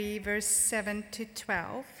verse 7 to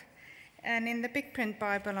 12, and in the Big Print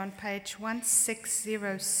Bible on page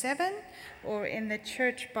 1607, or in the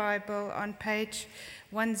Church Bible on page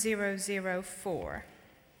 1004.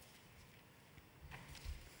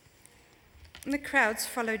 The crowds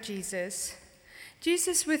followed Jesus.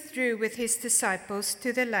 Jesus withdrew with his disciples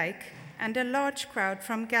to the lake, and a large crowd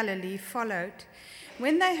from Galilee followed.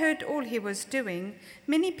 When they heard all he was doing,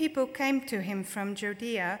 many people came to him from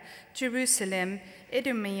Judea, Jerusalem,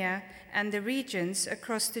 Idumea, and the regions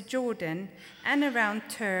across the Jordan, and around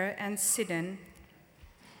Tyre and Sidon.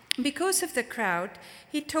 Because of the crowd,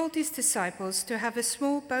 he told his disciples to have a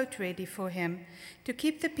small boat ready for him, to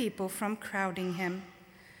keep the people from crowding him.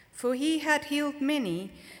 For he had healed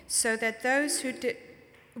many, so that those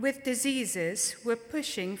with diseases were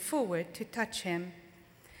pushing forward to touch him.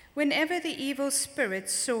 Whenever the evil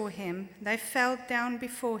spirits saw him, they fell down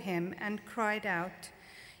before him and cried out,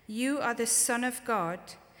 "You are the Son of God."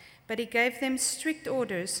 But he gave them strict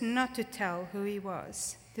orders not to tell who he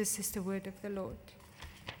was. This is the word of the Lord.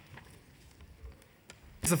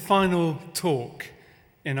 The final talk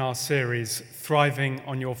in our series, Thriving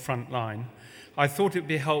on Your Frontline, I thought it would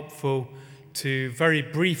be helpful to very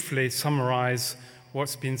briefly summarize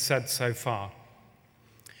what's been said so far.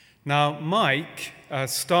 Now, Mike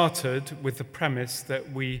started with the premise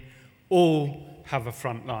that we all have a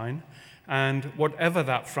front line, and whatever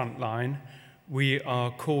that front line, we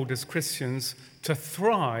are called as Christians to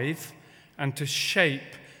thrive and to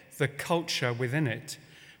shape the culture within it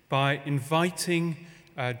by inviting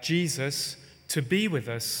Jesus to be with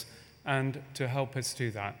us and to help us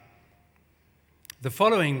do that. The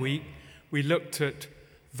following week, we looked at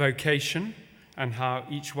vocation and how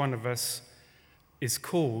each one of us is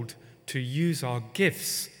called to use our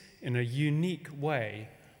gifts in a unique way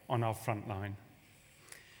on our front line.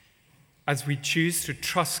 As we choose to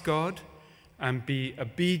trust God and be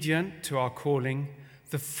obedient to our calling,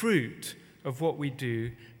 the fruit of what we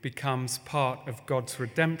do becomes part of God's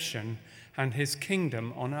redemption and his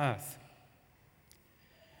kingdom on earth.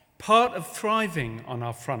 Part of thriving on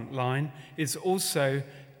our front line is also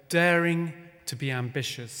daring to be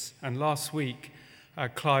ambitious. And last week,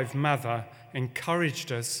 Clive Mather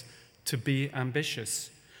encouraged us to be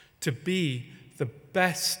ambitious, to be the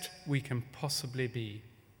best we can possibly be,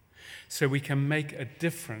 so we can make a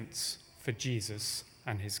difference for Jesus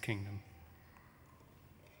and his kingdom.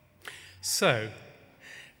 So,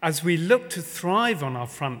 as we look to thrive on our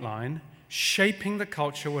front line, shaping the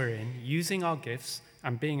culture we're in, using our gifts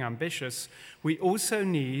and being ambitious, we also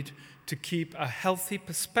need to keep a healthy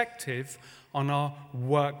perspective on our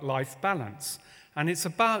work-life balance. And it's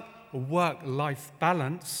about a work-life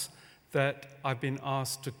balance that I've been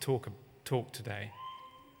asked to talk today.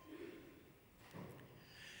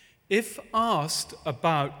 If asked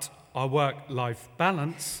about our work-life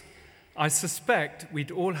balance, I suspect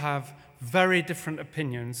we'd all have very different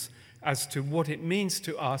opinions as to what it means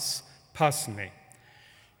to us personally.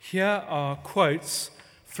 Here are quotes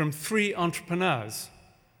from 3 entrepreneurs.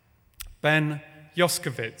 Ben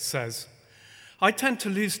Yoskowitz says, "I tend to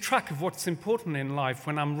lose track of what's important in life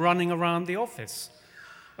when I'm running around the office.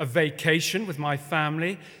 A vacation with my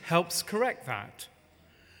family helps correct that.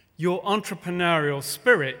 Your entrepreneurial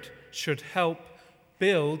spirit should help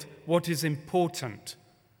build what is important,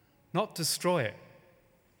 not destroy it."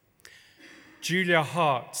 Julia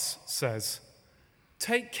Hartz says,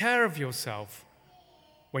 "Take care of yourself.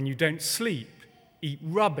 When you don't sleep, eat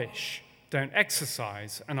rubbish, don't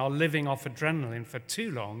exercise, and are living off adrenaline for too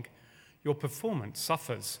long, your performance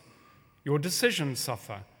suffers. Your decisions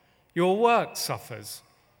suffer. Your work suffers.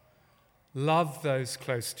 Love those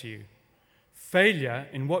close to you. Failure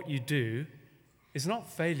in what you do is not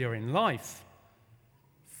failure in life.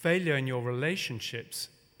 Failure in your relationships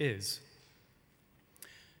is."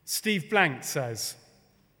 Steve Blank says,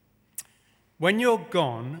 "When you're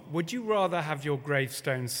gone, would you rather have your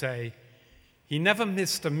gravestone say, 'He never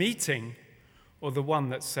missed a meeting,' or the one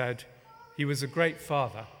that said, 'He was a great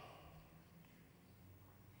father'?"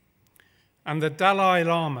 And the Dalai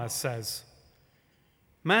Lama says,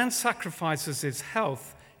 "Man sacrifices his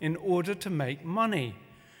health in order to make money.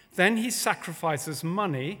 Then he sacrifices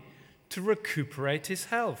money to recuperate his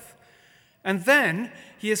health. And then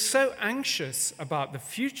he is so anxious about the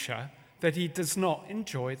future that he does not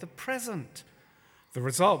enjoy the present. The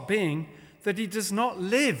result being that he does not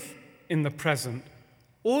live in the present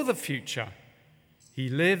or the future. He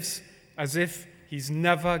lives as if he's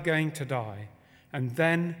never going to die, and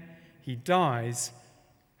then he dies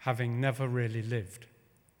having never really lived."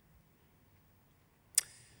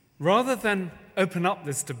 Rather than open up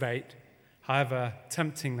this debate, however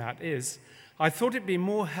tempting that is, I thought it'd be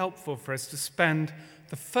more helpful for us to spend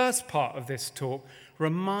the first part of this talk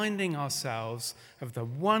reminding ourselves of the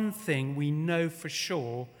one thing we know for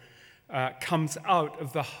sure comes out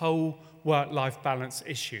of the whole work-life balance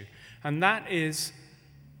issue, and that is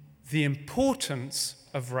the importance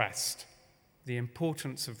of rest. The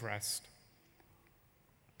importance of rest.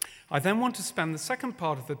 I then want to spend the second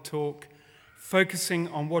part of the talk focusing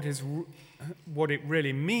on what it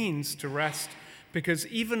really means to rest, because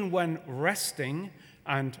even when resting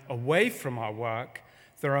and away from our work,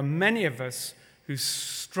 there are many of us who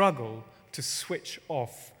struggle to switch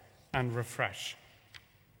off and refresh.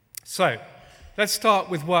 So, let's start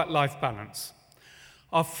with work-life balance.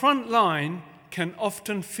 Our front line can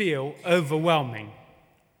often feel overwhelming.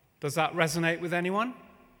 Does that resonate with anyone?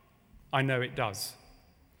 I know it does.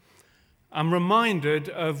 I'm reminded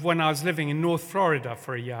of when I was living in North Florida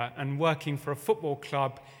for a year and working for a football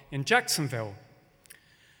club in Jacksonville.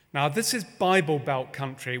 Now, this is Bible Belt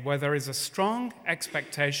country where there is a strong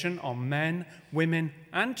expectation on men, women,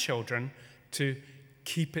 and children to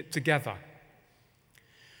keep it together.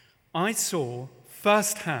 I saw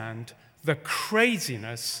firsthand the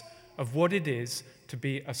craziness of what it is to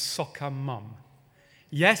be a soccer mum.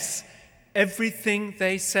 Yes, everything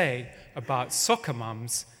they say about soccer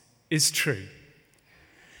mums is true.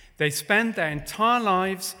 They spend their entire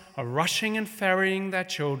lives rushing and ferrying their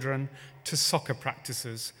children to soccer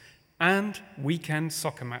practices and weekend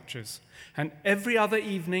soccer matches, and every other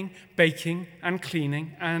evening baking and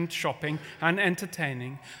cleaning and shopping and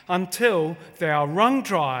entertaining until they are wrung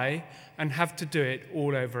dry and have to do it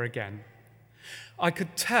all over again. I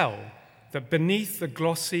could tell that beneath the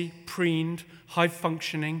glossy, preened,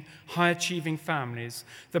 high-functioning, high-achieving families,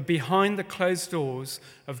 that behind the closed doors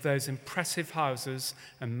of those impressive houses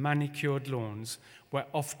and manicured lawns were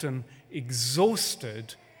often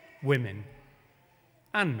exhausted women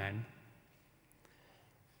and men.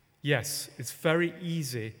 Yes, it's very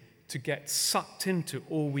easy to get sucked into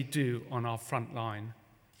all we do on our front line,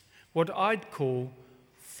 what I'd call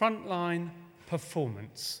frontline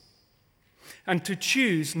performance, and to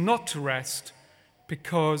choose not to rest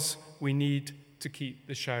because we need to keep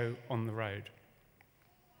the show on the road.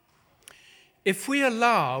 If we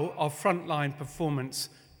allow our frontline performance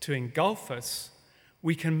to engulf us,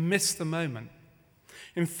 we can miss the moment.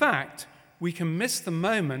 In fact, we can miss the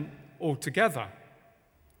moment altogether.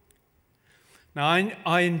 Now,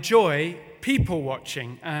 I enjoy people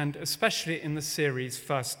watching, and especially in the series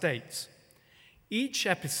First Dates. Each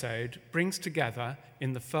episode brings together,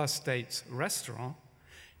 in the First Dates restaurant,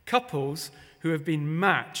 couples who have been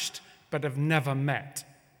matched but have never met.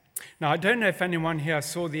 Now, I don't know if anyone here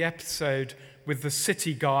saw the episode with the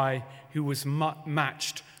city guy who was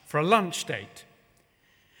matched for a lunch date.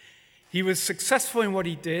 He was successful in what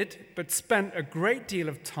he did, but spent a great deal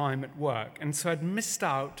of time at work, and so had missed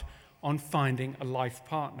out on finding a life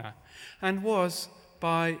partner, and was,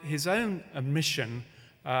 by his own admission,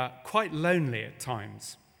 quite lonely at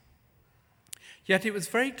times. Yet it was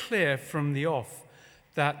very clear from the off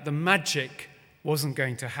that the magic wasn't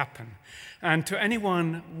going to happen, and to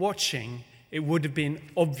anyone watching, it would have been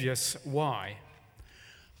obvious why.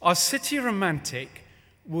 Our city romantic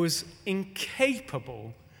was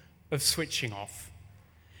incapable of switching off.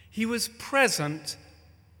 He was present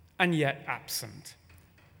and yet absent.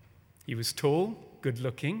 He was tall,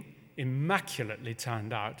 good-looking, immaculately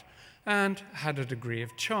turned out, and had a degree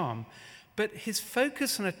of charm. But his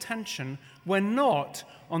focus and attention were not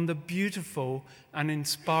on the beautiful and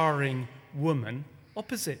inspiring woman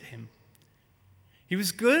opposite him. He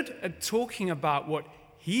was good at talking about what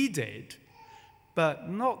he did, but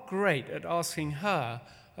not great at asking her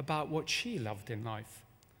about what she loved in life.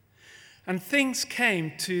 And things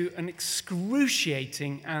came to an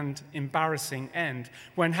excruciating and embarrassing end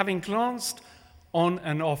when, having glanced on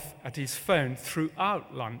and off at his phone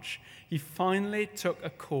throughout lunch, he finally took a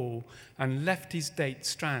call and left his date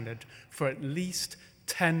stranded for at least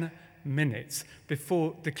 10 minutes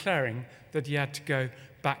before declaring that he had to go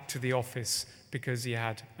back to the office because he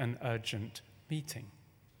had an urgent meeting.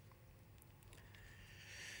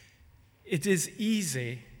 It is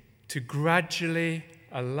easy to gradually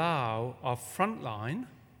allow our front line,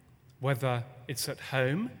 whether it's at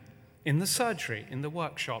home, in the surgery, in the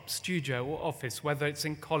workshop, studio, or office, whether it's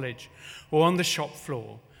in college or on the shop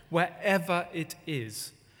floor, wherever it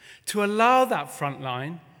is, to allow that front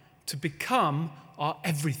line to become our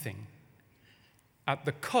everything at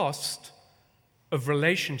the cost of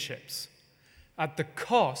relationships, at the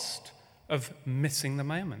cost of missing the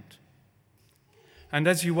moment. And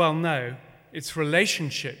as you well know, it's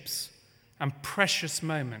relationships and precious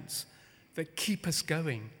moments that keep us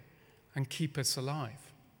going and keep us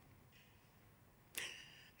alive.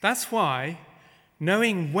 That's why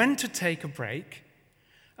Knowing when to take a break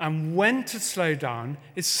and when to slow down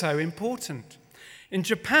is so important. In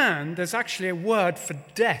Japan, there's actually a word for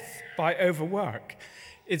death by overwork.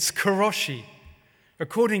 It's karoshi.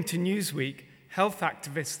 According to Newsweek, health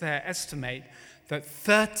activists there estimate that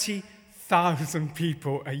 30,000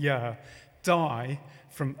 people a year die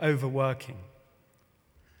from overworking.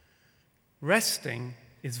 Resting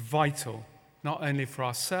is vital, not only for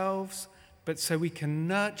ourselves, but so we can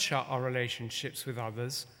nurture our relationships with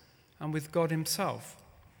others and with God himself.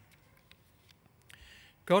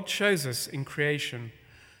 God shows us in creation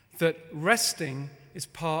that resting is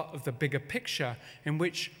part of the bigger picture in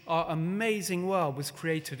which our amazing world was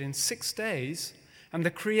created in 6 days, and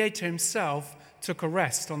the Creator himself took a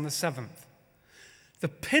rest on the seventh. The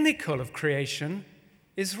pinnacle of creation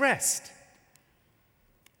is rest.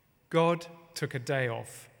 God took a day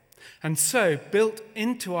off. And so, built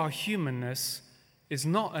into our humanness is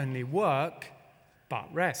not only work,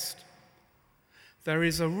 but rest. There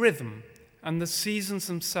is a rhythm, and the seasons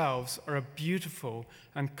themselves are a beautiful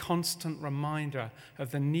and constant reminder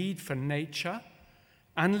of the need for nature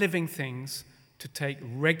and living things to take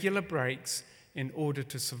regular breaks in order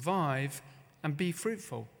to survive and be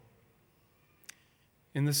fruitful.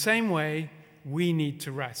 In the same way, we need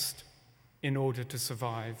to rest in order to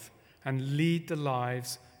survive and lead the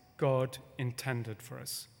lives God intended for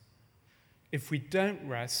us. If we don't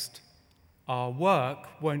rest, our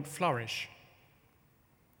work won't flourish.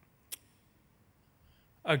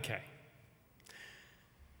 Okay.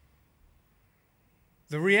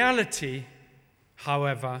 The reality,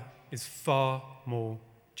 however, is far more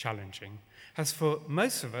challenging. As for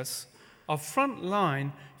most of us, our front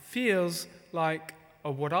line feels like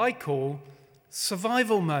what I call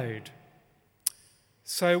survival mode.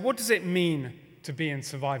 So what does it mean to be in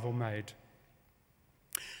survival mode?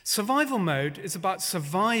 Survival mode is about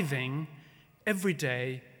surviving every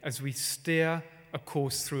day as we steer a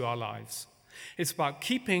course through our lives. It's about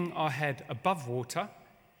keeping our head above water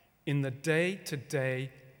in the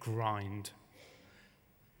day-to-day grind.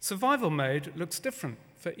 Survival mode looks different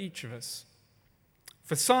for each of us.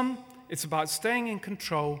 For some, it's about staying in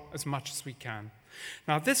control as much as we can.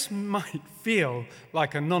 Now, this might feel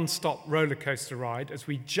like a non-stop roller coaster ride as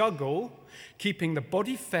we juggle keeping the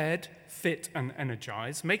body fed, fit, and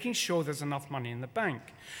energized, making sure there's enough money in the bank,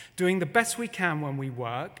 doing the best we can when we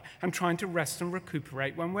work, and trying to rest and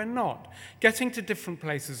recuperate when we're not, getting to different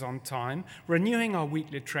places on time, renewing our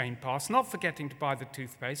weekly train pass, not forgetting to buy the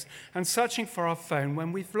toothpaste, and searching for our phone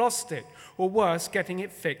when we've lost it, or worse, getting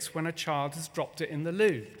it fixed when a child has dropped it in the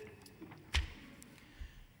loo.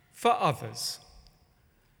 For others,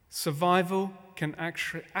 survival can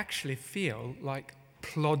actually feel like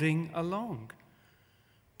plodding along.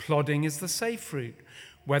 Plodding is the safe route,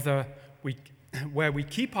 where we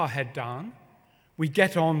keep our head down, we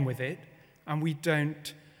get on with it, and we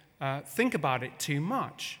don't think about it too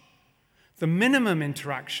much. The minimum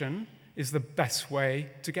interaction is the best way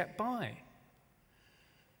to get by.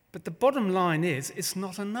 But the bottom line is, it's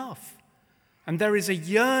not enough. And there is a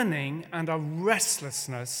yearning and a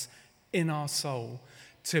restlessness in our soul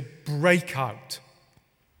to break out.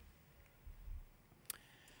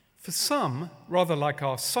 For some, rather like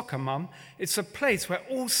our soccer mum, it's a place where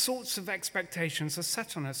all sorts of expectations are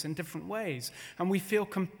set on us in different ways, and we feel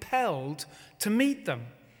compelled to meet them.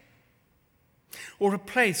 Or a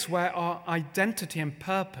place where our identity and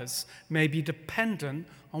purpose may be dependent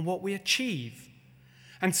on what we achieve.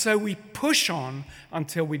 And so we push on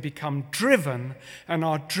until we become driven, and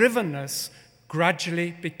our drivenness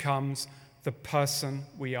gradually becomes the person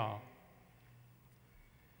we are.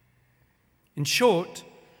 In short,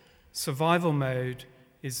 survival mode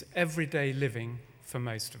is everyday living for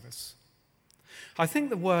most of us. I think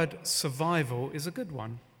the word survival is a good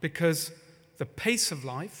one because the pace of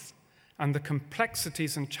life and the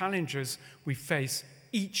complexities and challenges we face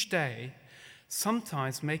each day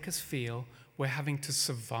sometimes make us feel we're having to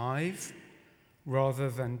survive rather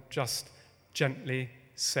than just gently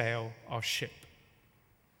sail our ship.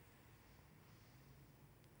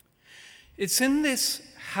 It's in this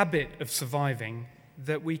habit of surviving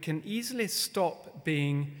that we can easily stop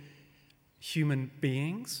being human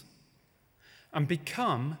beings and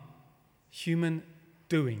become human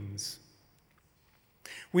doings.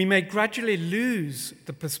 We may gradually lose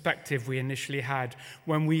the perspective we initially had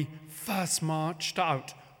when we first marched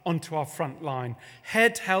out onto our front line,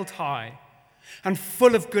 head held high and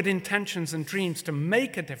full of good intentions and dreams to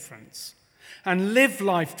make a difference and live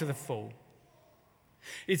life to the full.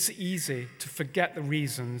 It's easy to forget the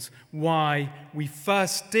reasons why we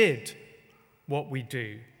first did what we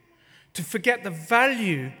do, to forget the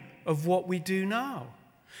value of what we do now,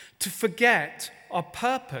 to forget our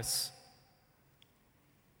purpose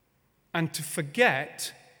and to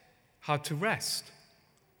forget how to rest.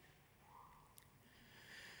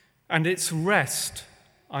 And it's rest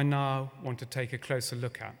I now want to take a closer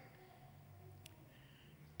look at.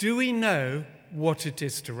 Do we know what it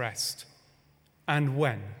is to rest and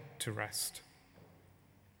when to rest?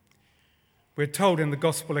 We're told in the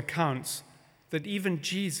gospel accounts that even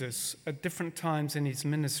Jesus, at different times in his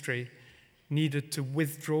ministry, needed to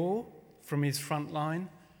withdraw from his front line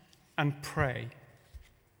and pray.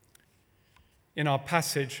 In our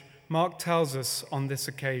passage, Mark tells us on this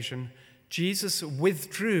occasion, Jesus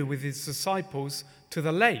withdrew with his disciples to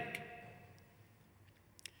the lake.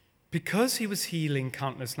 Because he was healing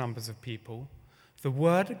countless numbers of people, the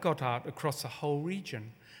word had got out across the whole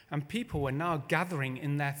region, and people were now gathering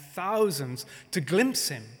in their thousands to glimpse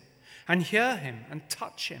him and hear him and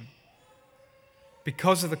touch him.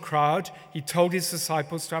 Because of the crowd, he told his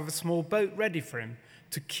disciples to have a small boat ready for him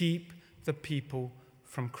to keep the people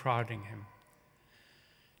from crowding him.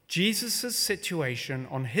 Jesus' situation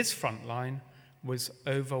on his front line was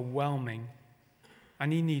overwhelming,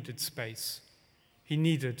 and he needed space. He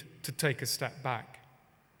needed to take a step back.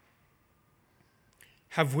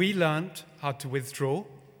 Have we learned how to withdraw?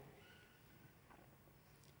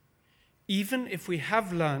 Even if we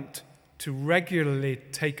have learnt to regularly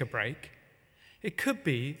take a break, it could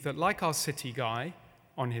be that, like our city guy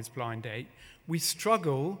on his blind date, we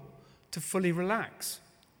struggle to fully relax.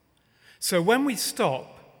 So when we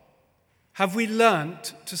stop, have we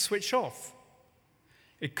learnt to switch off?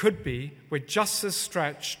 It could be we're just as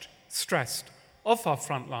stressed off our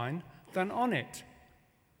front line than on it.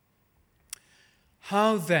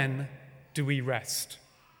 How then do we rest?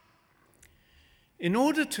 In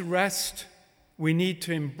order to rest, we need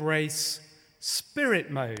to embrace spirit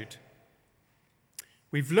mode.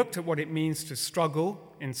 We've looked at what it means to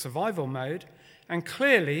struggle in survival mode, and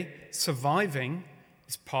clearly surviving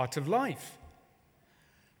is part of life.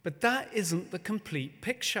 But that isn't the complete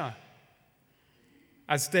picture.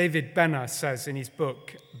 As David Benner says in his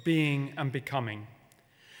book, Being and Becoming,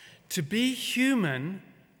 to be human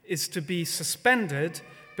is to be suspended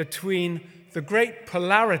between the great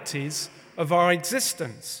polarities of our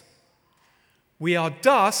existence. We are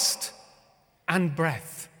dust and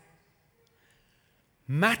breath,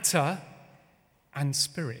 matter and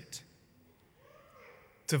spirit,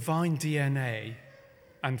 divine DNA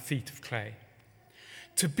and feet of clay.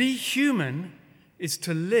 To be human is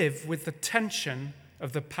to live with the tension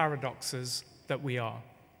of the paradoxes that we are.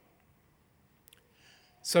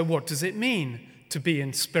 So what does it mean to be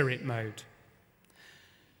in spirit mode?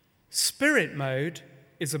 Spirit mode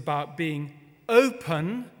is about being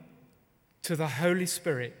open to the Holy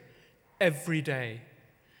Spirit every day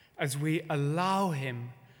as we allow him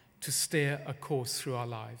to steer a course through our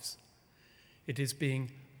lives. It is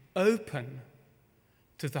being open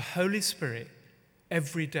to the Holy Spirit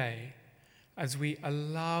every day as we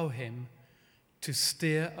allow him to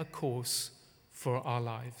steer a course for our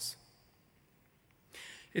lives.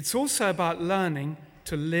 It's also about learning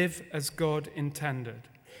to live as God intended,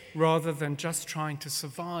 rather than just trying to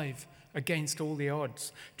survive against all the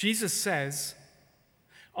odds. Jesus says,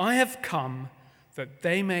 I have come that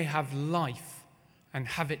they may have life and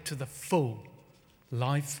have it to the full.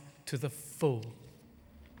 Life to the full.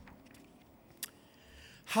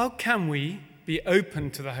 How can we be open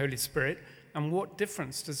to the Holy Spirit, and what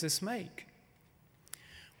difference does this make?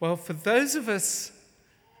 Well, for those of us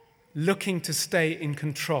looking to stay in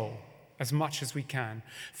control as much as we can,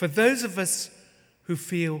 for those of us who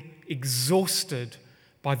feel exhausted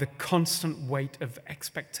by the constant weight of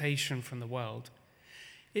expectation from the world,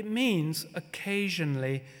 it means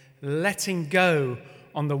occasionally letting go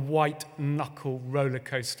on the white-knuckle roller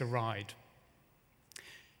coaster ride.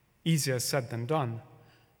 Easier said than done.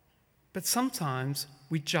 But sometimes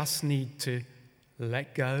we just need to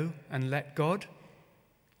let go and let God.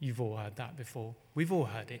 You've all heard that before. We've all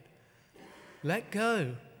heard it. Let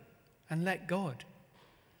go and let God.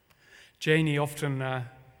 Janie often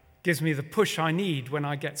gives me the push I need when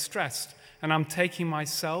I get stressed and I'm taking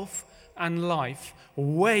myself and life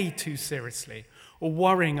way too seriously or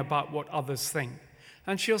worrying about what others think.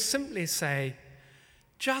 And she'll simply say,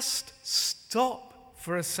 just stop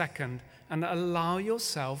for a second and allow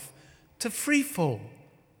yourself to free fall.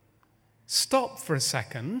 Stop for a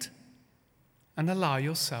second and allow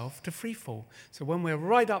yourself to free fall. So when we're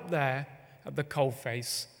right up there at the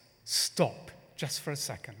coalface, stop just for a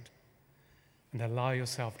second and allow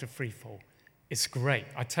yourself to free fall. It's great.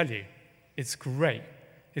 I tell you, it's great.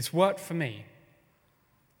 It's worked for me.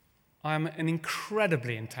 I'm an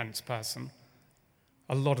incredibly intense person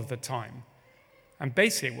a lot of the time. And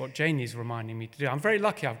basically what Janie's reminding me to do, I'm very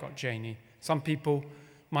lucky I've got Janie. Some people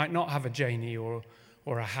might not have a Janie or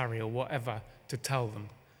a Harry or whatever to tell them.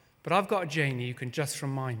 But I've got a Janie who can just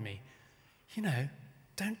remind me,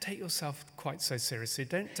 don't take yourself quite so seriously.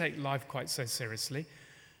 Don't take life quite so seriously.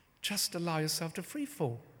 Just allow yourself to free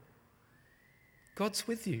fall. God's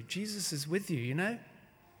with you. Jesus is with you,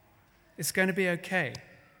 It's going to be okay.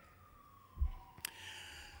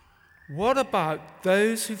 What about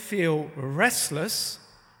those who feel restless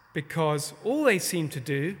because all they seem to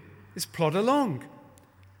do is plod along?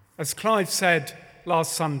 As Clive said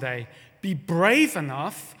last Sunday, be brave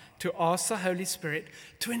enough to ask the Holy Spirit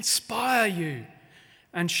to inspire you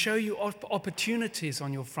and show you opportunities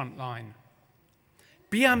on your front line.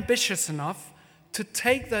 Be ambitious enough to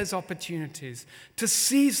take those opportunities, to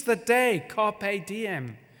seize the day, carpe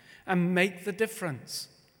diem, and make the difference.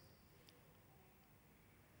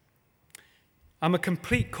 I'm a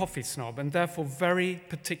complete coffee snob and therefore very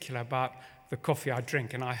particular about the coffee I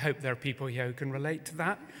drink, and I hope there are people here who can relate to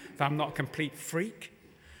that I'm not a complete freak.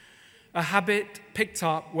 A habit picked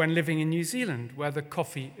up when living in New Zealand, where the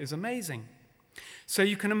coffee is amazing. So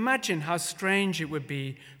you can imagine how strange it would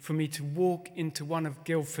be for me to walk into one of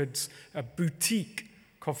Guildford's boutique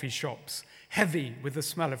coffee shops, heavy with the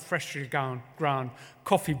smell of freshly ground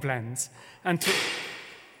coffee blends, and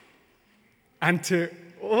to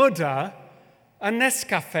order a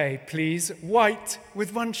Nescafe, please, white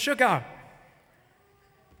with 1 sugar.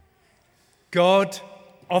 God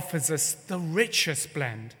offers us the richest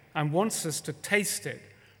blend and wants us to taste it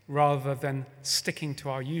rather than sticking to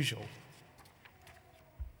our usual.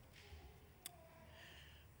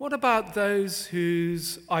 What about those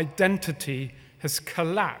whose identity has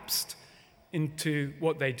collapsed into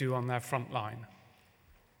what they do on their front line?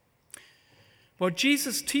 Well,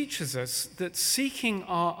 Jesus teaches us that seeking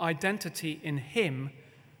our identity in him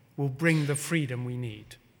will bring the freedom we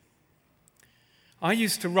need. I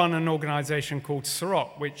used to run an organisation called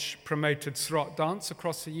Sarot, which promoted Sarot dance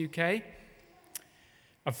across the UK.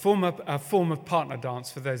 A form of partner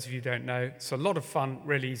dance, for those of you who don't know. It's a lot of fun,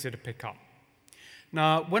 really easy to pick up.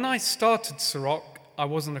 Now, when I started Sarot, I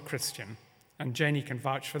wasn't a Christian, and Janie can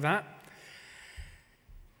vouch for that.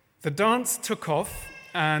 The dance took off,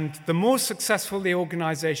 and the more successful the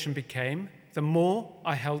organisation became, the more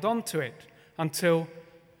I held on to it, until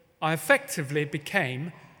I effectively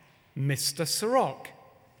became Mr. Sarot.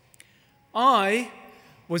 I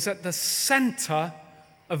was at the centre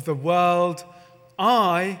of the world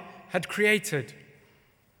I had created.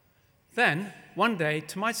 Then, one day,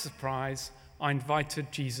 to my surprise, I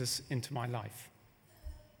invited Jesus into my life.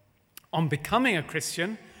 On becoming a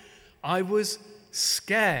Christian, I was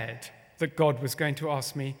scared that God was going to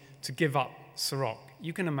ask me to give up Sarot.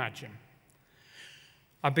 You can imagine.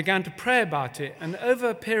 I began to pray about it, and over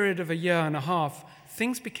a period of 1.5 years,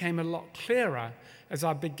 things became a lot clearer as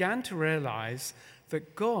I began to realize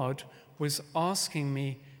that God was asking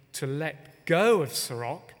me to let go of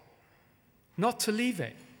Sarot, not to leave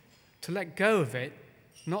it. To let go of it,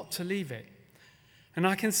 not to leave it. And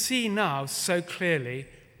I can see now so clearly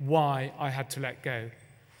why I had to let go.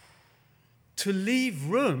 To leave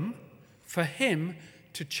room for him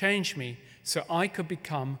to change me so I could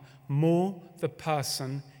become more the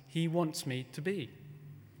person he wants me to be.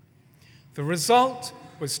 The result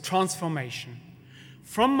was transformation.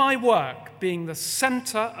 From my work being the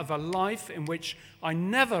center of a life in which I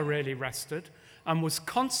never really rested and was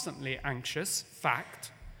constantly anxious,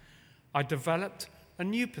 fact, I developed a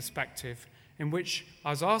new perspective in which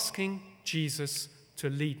I was asking Jesus to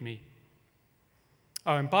lead me.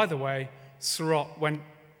 Oh, and by the way, Sarot went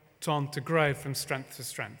on to grow from strength to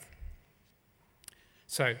strength.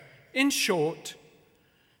 So, in short,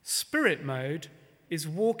 spirit mode is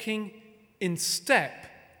walking in step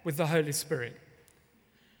with the Holy Spirit.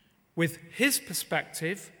 With his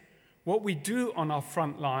perspective, what we do on our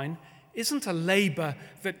front line isn't a labor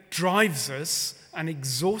that drives us and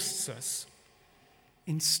exhausts us.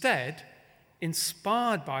 Instead,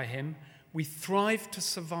 inspired by him, we thrive to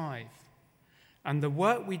survive. And the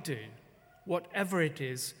work we do, whatever it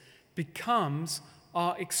is, becomes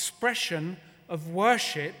our expression of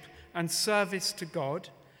worship and service to God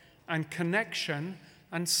and connection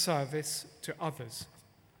and service to others.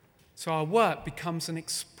 So our work becomes an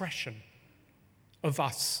expression of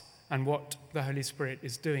us and what the Holy Spirit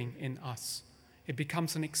is doing in us. It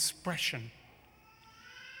becomes an expression.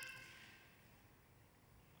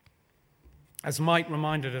 As Mike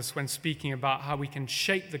reminded us when speaking about how we can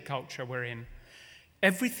shape the culture we're in,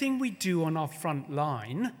 everything we do on our front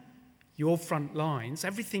line, your front lines,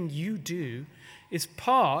 everything you do is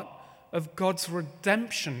part of God's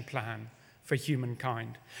redemption plan for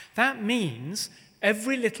humankind. That means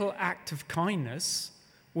every little act of kindness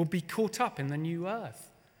will be caught up in the new earth.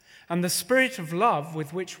 And the spirit of love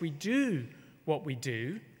with which we do what we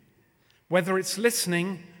do, whether it's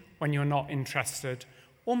listening when you're not interested,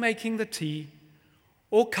 or making the tea,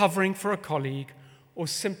 or covering for a colleague, or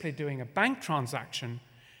simply doing a bank transaction,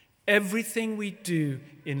 everything we do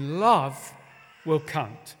in love will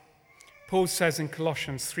count. Paul says in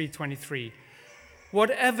Colossians 3:23,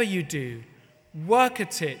 whatever you do, work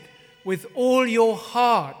at it with all your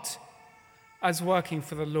heart as working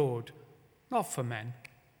for the Lord, not for men.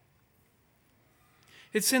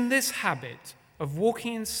 It's in this habit of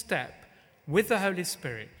walking in step with the Holy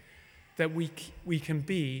Spirit that we can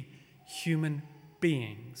be human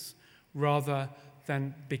beings rather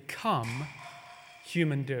than become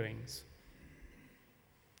human doings.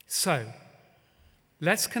 So,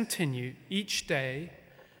 let's continue each day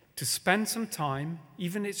to spend some time,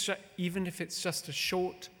 even if it's just a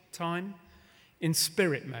short time, in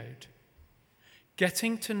spirit mode,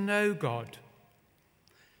 getting to know God,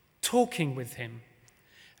 talking with him,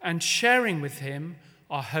 and sharing with him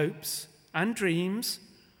our hopes and dreams,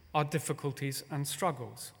 our difficulties and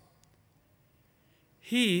struggles.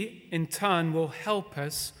 He, in turn, will help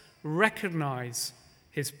us recognize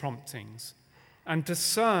his promptings and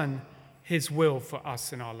discern his will for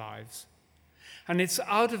us in our lives. And it's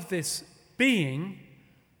out of this being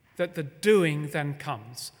that the doing then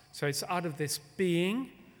comes. So it's out of this being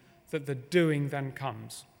that the doing then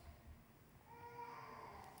comes.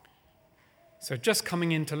 So just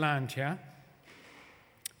coming into land here,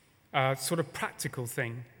 a sort of practical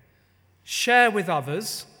thing. Share with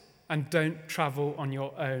others and don't travel on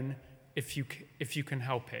your own if you can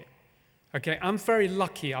help it. Okay, I'm very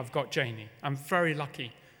lucky I've got Janie. I'm very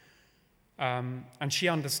lucky. And she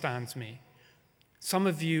understands me. Some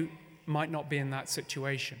of you might not be in that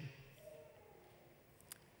situation.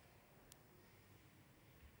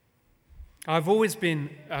 I've always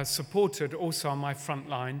been supported also on my front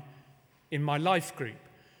line in my life group.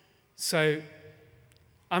 So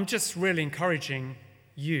I'm just really encouraging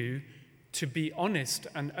you to be honest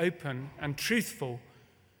and open and truthful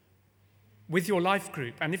with your life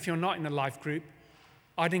group. And if you're not in a life group,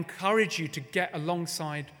 I'd encourage you to get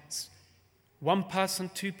alongside one person,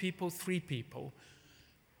 two people, three people,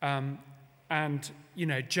 and,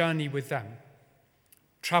 journey with them,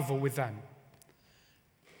 travel with them.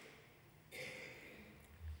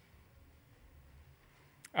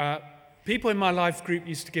 People in my life group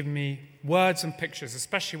used to give me words and pictures,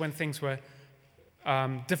 especially when things were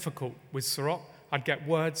difficult with Sorok. I'd get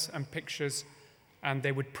words and pictures, and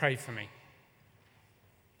they would pray for me.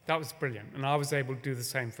 That was brilliant, and I was able to do the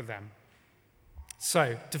same for them.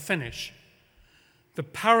 So, to finish, the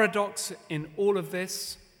paradox in all of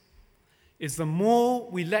this is the more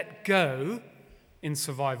we let go in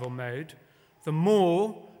survival mode, the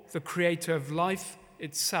more the creator of life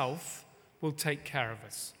itself will take care of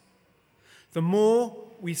us. The more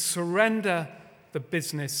we surrender the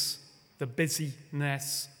busyness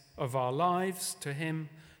of our lives to him,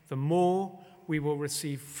 the more we will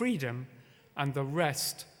receive freedom and the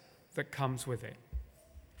rest that comes with it.